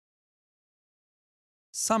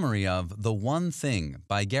Summary of The One Thing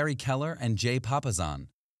by Gary Keller and Jay Papasan.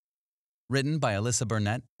 Written by Alyssa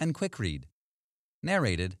Burnett and Quick Read.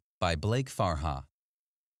 Narrated by Blake Farha.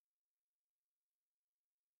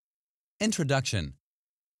 Introduction.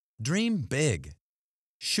 Dream big.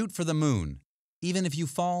 Shoot for the moon. Even if you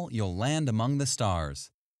fall, you'll land among the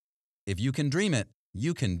stars. If you can dream it,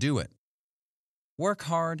 you can do it. Work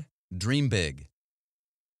hard, dream big.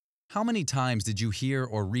 How many times did you hear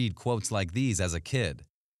or read quotes like these as a kid?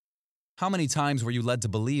 How many times were you led to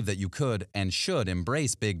believe that you could and should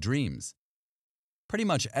embrace big dreams? Pretty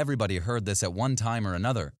much everybody heard this at one time or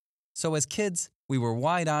another, so as kids, we were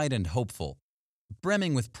wide-eyed and hopeful,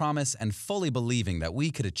 brimming with promise and fully believing that we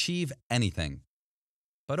could achieve anything.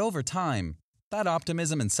 But over time, that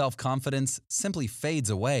optimism and self-confidence simply fades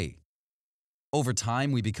away. Over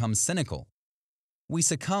time, we become cynical. We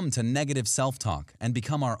succumb to negative self-talk and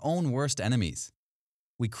become our own worst enemies.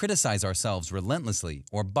 We criticize ourselves relentlessly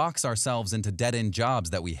or box ourselves into dead-end jobs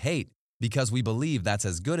that we hate because we believe that's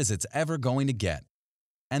as good as it's ever going to get.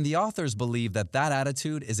 And the authors believe that that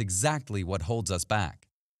attitude is exactly what holds us back.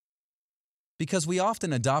 Because we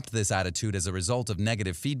often adopt this attitude as a result of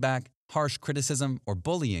negative feedback, harsh criticism, or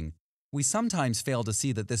bullying, we sometimes fail to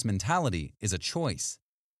see that this mentality is a choice.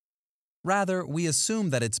 Rather, we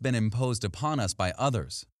assume that it's been imposed upon us by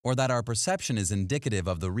others, or that our perception is indicative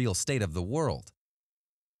of the real state of the world.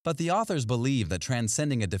 But the authors believe that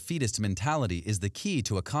transcending a defeatist mentality is the key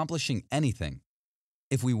to accomplishing anything.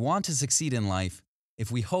 If we want to succeed in life,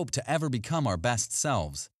 if we hope to ever become our best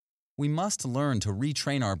selves, we must learn to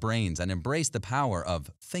retrain our brains and embrace the power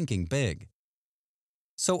of thinking big.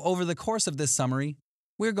 So over the course of this summary,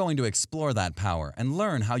 we're going to explore that power and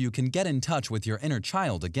learn how you can get in touch with your inner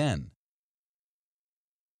child again.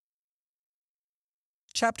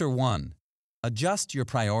 Chapter 1. Adjust your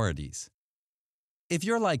priorities. If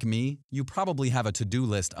you're like me, you probably have a to-do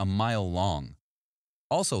list a mile long.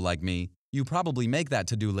 Also like me, you probably make that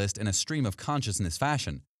to-do list in a stream of consciousness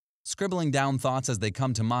fashion, scribbling down thoughts as they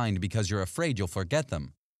come to mind because you're afraid you'll forget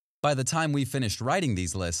them. By the time we've finished writing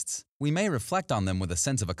these lists, we may reflect on them with a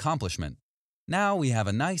sense of accomplishment. Now we have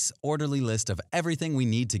a nice, orderly list of everything we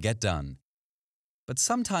need to get done. But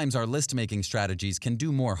sometimes our list-making strategies can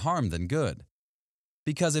do more harm than good.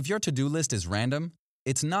 Because if your to-do list is random,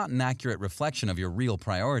 it's not an accurate reflection of your real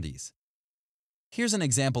priorities. Here's an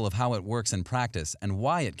example of how it works in practice and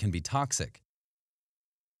why it can be toxic.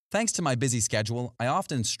 Thanks to my busy schedule, I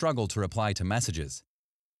often struggle to reply to messages.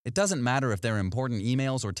 It doesn't matter if they're important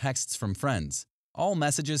emails or texts from friends. All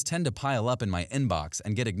messages tend to pile up in my inbox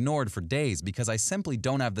and get ignored for days because I simply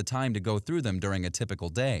don't have the time to go through them during a typical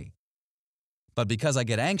day. But because I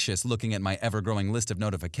get anxious looking at my ever-growing list of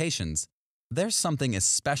notifications, there's something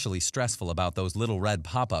especially stressful about those little red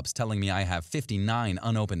pop-ups telling me I have 59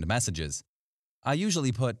 unopened messages. I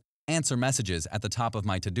usually put answer messages at the top of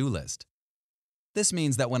my to-do list. This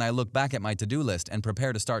means that when I look back at my to-do list and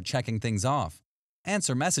prepare to start checking things off,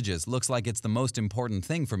 answer messages looks like it's the most important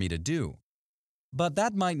thing for me to do. But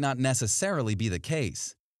that might not necessarily be the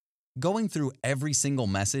case. Going through every single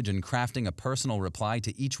message and crafting a personal reply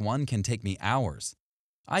to each one can take me hours.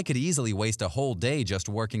 I could easily waste a whole day just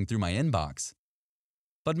working through my inbox.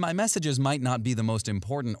 But my messages might not be the most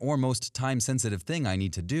important or most time-sensitive thing I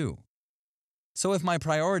need to do. So if my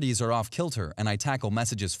priorities are off kilter and I tackle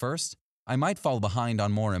messages first, I might fall behind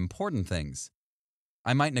on more important things.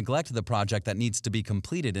 I might neglect the project that needs to be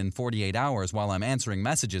completed in 48 hours while I'm answering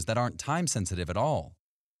messages that aren't time-sensitive at all.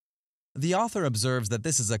 The author observes that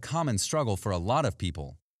this is a common struggle for a lot of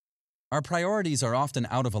people. Our priorities are often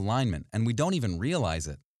out of alignment and we don't even realize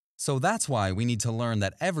it. So that's why we need to learn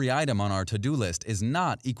that every item on our to-do list is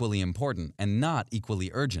not equally important and not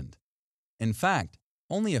equally urgent. In fact,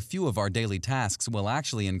 only a few of our daily tasks will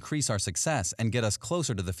actually increase our success and get us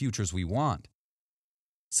closer to the futures we want.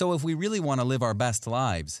 So if we really want to live our best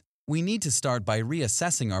lives, we need to start by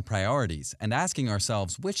reassessing our priorities and asking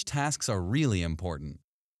ourselves which tasks are really important.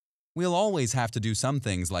 We'll always have to do some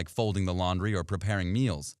things like folding the laundry or preparing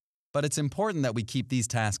meals, but it's important that we keep these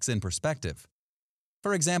tasks in perspective.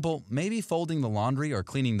 For example, maybe folding the laundry or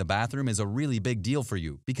cleaning the bathroom is a really big deal for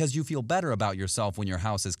you because you feel better about yourself when your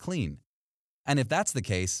house is clean. And if that's the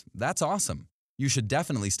case, that's awesome. You should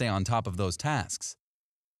definitely stay on top of those tasks.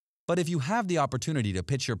 But if you have the opportunity to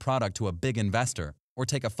pitch your product to a big investor or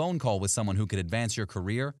take a phone call with someone who could advance your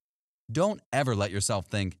career, don't ever let yourself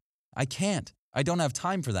think, I don't have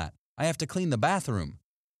time for that, I have to clean the bathroom.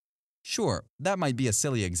 Sure, that might be a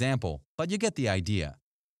silly example, but you get the idea.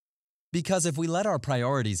 Because if we let our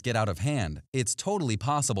priorities get out of hand, it's totally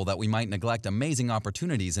possible that we might neglect amazing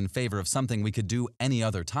opportunities in favor of something we could do any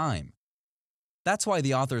other time. That's why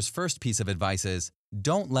the author's first piece of advice is,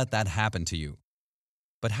 Don't let that happen to you.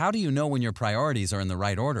 But how do you know when your priorities are in the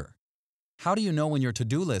right order? How do you know when your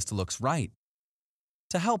to-do list looks right?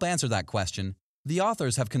 To help answer that question, the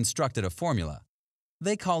authors have constructed a formula.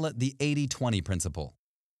 They call it the 80-20 principle.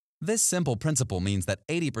 This simple principle means that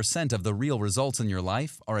 80% of the real results in your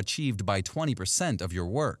life are achieved by 20% of your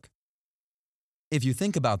work. If you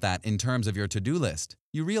think about that in terms of your to-do list,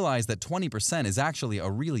 you realize that 20% is actually a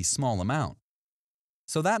really small amount.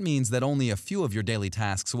 So that means that only a few of your daily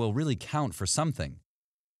tasks will really count for something.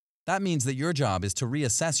 That means that your job is to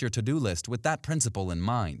reassess your to-do list with that principle in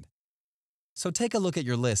mind. So take a look at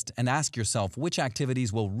your list and ask yourself which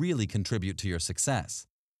activities will really contribute to your success.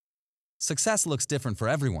 Success looks different for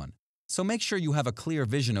everyone, so make sure you have a clear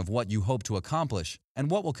vision of what you hope to accomplish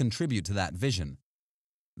and what will contribute to that vision.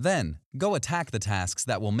 Then, go attack the tasks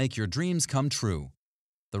that will make your dreams come true.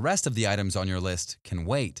 The rest of the items on your list can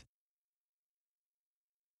wait.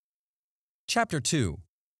 Chapter 2.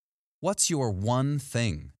 What's your one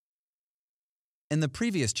thing? In the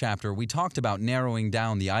previous chapter, we talked about narrowing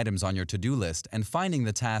down the items on your to-do list and finding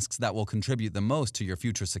the tasks that will contribute the most to your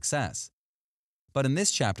future success. But in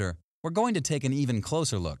this chapter, we're going to take an even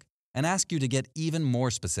closer look and ask you to get even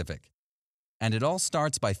more specific. And it all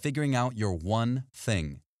starts by figuring out your one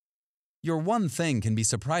thing. Your one thing can be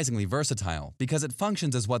surprisingly versatile because it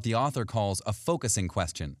functions as what the author calls a focusing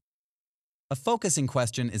question. A focusing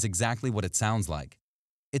question is exactly what it sounds like.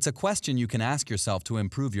 It's a question you can ask yourself to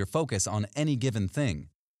improve your focus on any given thing.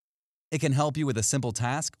 It can help you with a simple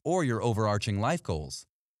task or your overarching life goals.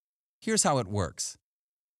 Here's how it works.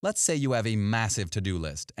 Let's say you have a massive to-do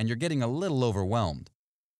list and you're getting a little overwhelmed.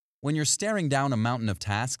 When you're staring down a mountain of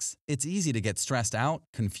tasks, it's easy to get stressed out,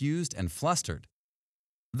 confused, and flustered.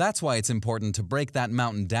 That's why it's important to break that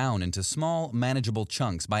mountain down into small, manageable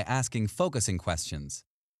chunks by asking focusing questions.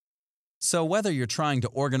 So whether you're trying to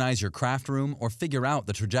organize your craft room or figure out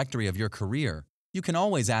the trajectory of your career, you can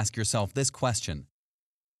always ask yourself this question.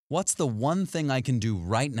 What's the one thing I can do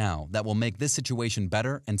right now that will make this situation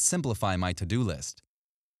better and simplify my to-do list?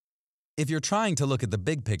 If you're trying to look at the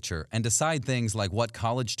big picture and decide things like what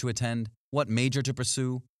college to attend, what major to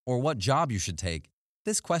pursue, or what job you should take,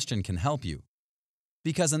 this question can help you.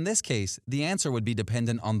 Because in this case, the answer would be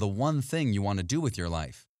dependent on the one thing you want to do with your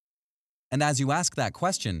life. And as you ask that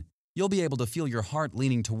question, you'll be able to feel your heart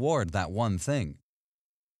leaning toward that one thing.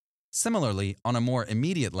 Similarly, on a more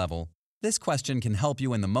immediate level, this question can help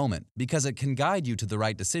you in the moment because it can guide you to the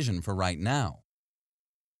right decision for right now.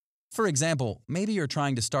 For example, maybe you're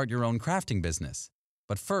trying to start your own crafting business,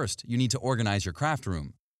 but first you need to organize your craft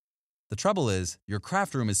room. The trouble is, your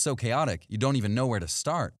craft room is so chaotic you don't even know where to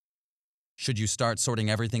start. Should you start sorting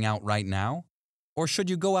everything out right now? Or should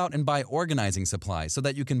you go out and buy organizing supplies so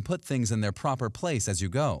that you can put things in their proper place as you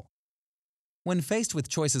go? When faced with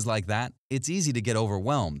choices like that, it's easy to get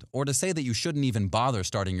overwhelmed or to say that you shouldn't even bother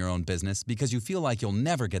starting your own business because you feel like you'll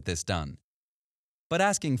never get this done. But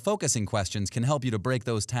asking focusing questions can help you to break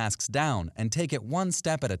those tasks down and take it one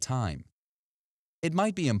step at a time. It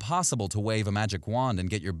might be impossible to wave a magic wand and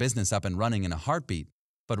get your business up and running in a heartbeat,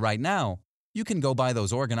 but right now, you can go buy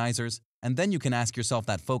those organizers and then you can ask yourself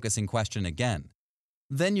that focusing question again.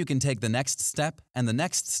 Then you can take the next step and the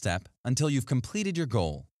next step until you've completed your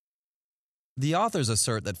goal. The authors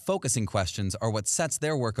assert that focusing questions are what sets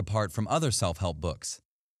their work apart from other self-help books.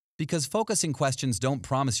 Because focusing questions don't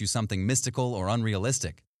promise you something mystical or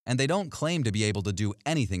unrealistic, and they don't claim to be able to do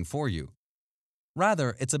anything for you.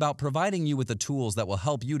 Rather, it's about providing you with the tools that will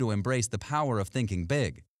help you to embrace the power of thinking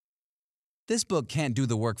big. This book can't do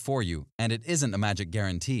the work for you, and it isn't a magic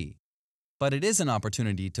guarantee. But it is an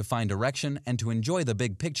opportunity to find direction and to enjoy the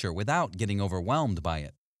big picture without getting overwhelmed by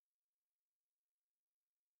it.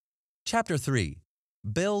 Chapter 3.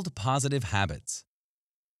 Build Positive Habits.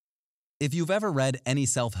 If you've ever read any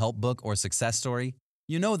self-help book or success story,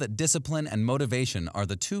 you know that discipline and motivation are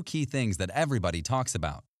the two key things that everybody talks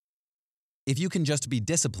about. If you can just be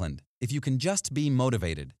disciplined, if you can just be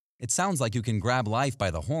motivated, it sounds like you can grab life by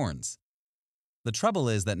the horns. The trouble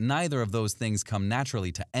is that neither of those things come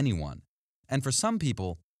naturally to anyone. And for some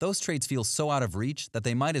people, those traits feel so out of reach that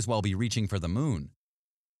they might as well be reaching for the moon.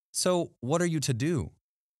 So, what are you to do?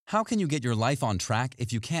 How can you get your life on track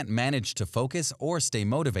if you can't manage to focus or stay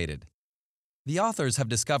motivated? The authors have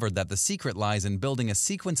discovered that the secret lies in building a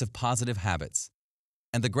sequence of positive habits.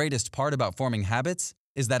 And the greatest part about forming habits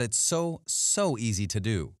is that it's so easy to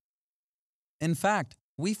do. In fact,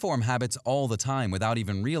 we form habits all the time without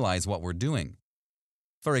even realize what we're doing.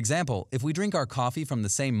 For example, if we drink our coffee from the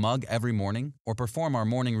same mug every morning or perform our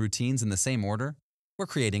morning routines in the same order, we're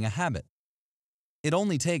creating a habit. It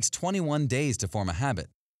only takes 21 days to form a habit.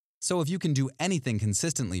 So if you can do anything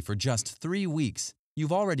consistently for just 3 weeks,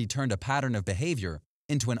 you've already turned a pattern of behavior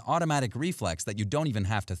into an automatic reflex that you don't even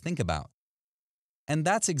have to think about. And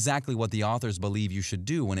that's exactly what the authors believe you should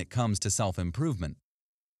do when it comes to self-improvement.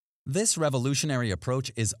 This revolutionary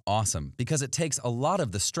approach is awesome because it takes a lot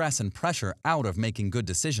of the stress and pressure out of making good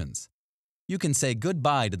decisions. You can say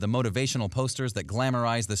goodbye to the motivational posters that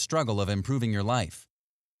glamorize the struggle of improving your life.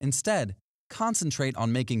 Instead, concentrate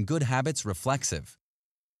on making good habits reflexive.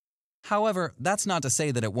 However, that's not to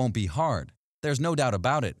say that it won't be hard. There's no doubt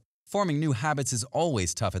about it. Forming new habits is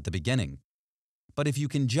always tough at the beginning. But if you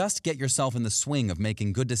can just get yourself in the swing of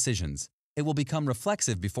making good decisions, it will become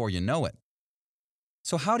reflexive before you know it.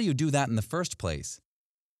 So how do you do that in the first place?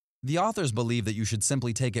 The authors believe that you should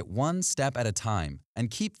simply take it one step at a time and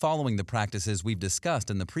keep following the practices we've discussed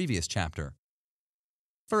in the previous chapter.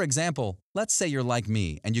 For example, let's say you're like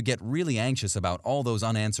me and you get really anxious about all those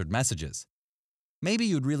unanswered messages. Maybe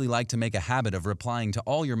you'd really like to make a habit of replying to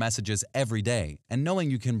all your messages every day and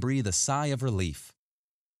knowing you can breathe a sigh of relief.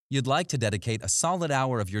 You'd like to dedicate a solid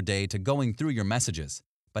hour of your day to going through your messages,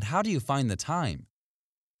 but how do you find the time?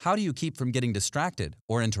 How do you keep from getting distracted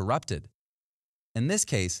or interrupted? In this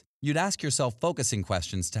case, you'd ask yourself focusing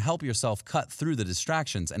questions to help yourself cut through the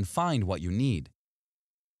distractions and find what you need.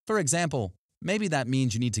 For example, maybe that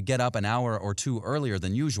means you need to get up an hour or two earlier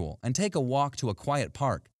than usual and take a walk to a quiet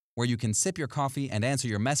park where you can sip your coffee and answer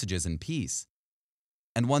your messages in peace.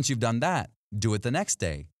 And once you've done that, do it the next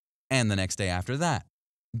day, and the next day after that.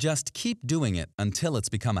 Just keep doing it until it's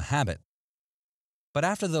become a habit. But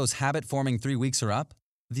after those habit-forming 3 weeks are up,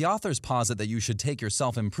 the authors posit that you should take your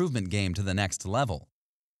self-improvement game to the next level.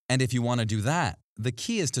 And if you want to do that, the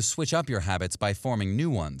key is to switch up your habits by forming new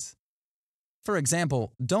ones. For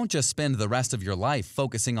example, don't just spend the rest of your life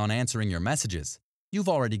focusing on answering your messages. You've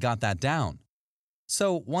already got that down.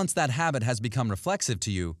 So once that habit has become reflexive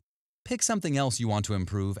to you, pick something else you want to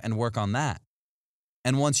improve and work on that.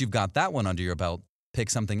 And once you've got that one under your belt, pick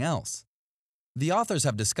something else. The authors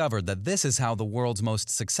have discovered that this is how the world's most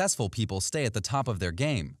successful people stay at the top of their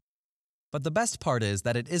game. But the best part is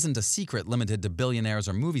that it isn't a secret limited to billionaires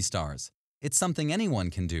or movie stars. It's something anyone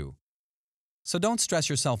can do. So don't stress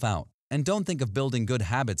yourself out, and don't think of building good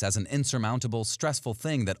habits as an insurmountable, stressful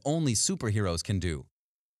thing that only superheroes can do.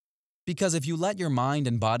 Because if you let your mind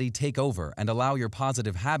and body take over and allow your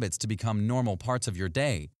positive habits to become normal parts of your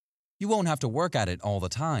day, you won't have to work at it all the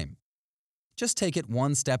time. Just take it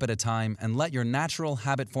one step at a time and let your natural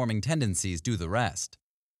habit-forming tendencies do the rest.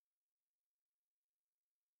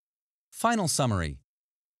 Final summary.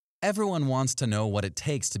 Everyone wants to know what it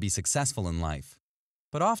takes to be successful in life.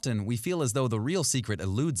 But often we feel as though the real secret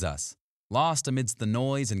eludes us, lost amidst the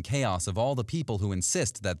noise and chaos of all the people who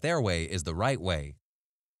insist that their way is the right way.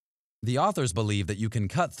 The authors believe that you can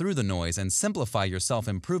cut through the noise and simplify your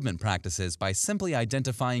self-improvement practices by simply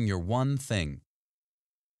identifying your one thing.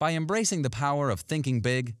 By embracing the power of thinking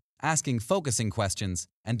big, asking focusing questions,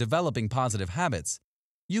 and developing positive habits,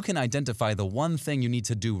 you can identify the one thing you need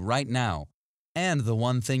to do right now and the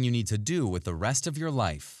one thing you need to do with the rest of your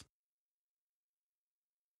life.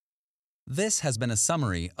 This has been a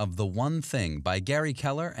summary of The One Thing by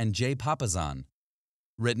Keller and Jay Papasan,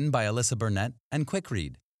 written by Alyssa Burnett and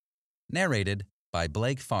Quickread, narrated by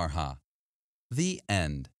Blake Farha. The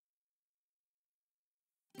end.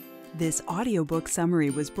 This audiobook summary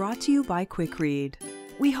was brought to you by Quickread.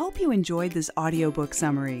 We hope you enjoyed this audiobook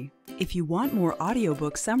summary. If you want more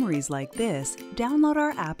audiobook summaries like this, download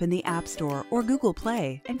our app in the App Store or Google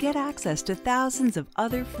Play and get access to thousands of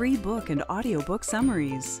other free book and audiobook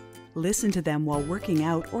summaries. Listen to them while working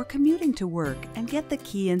out or commuting to work and get the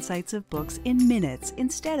key insights of books in minutes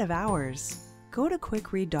instead of hours. Go to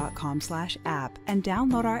quickread.com/app and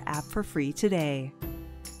download our app for free today.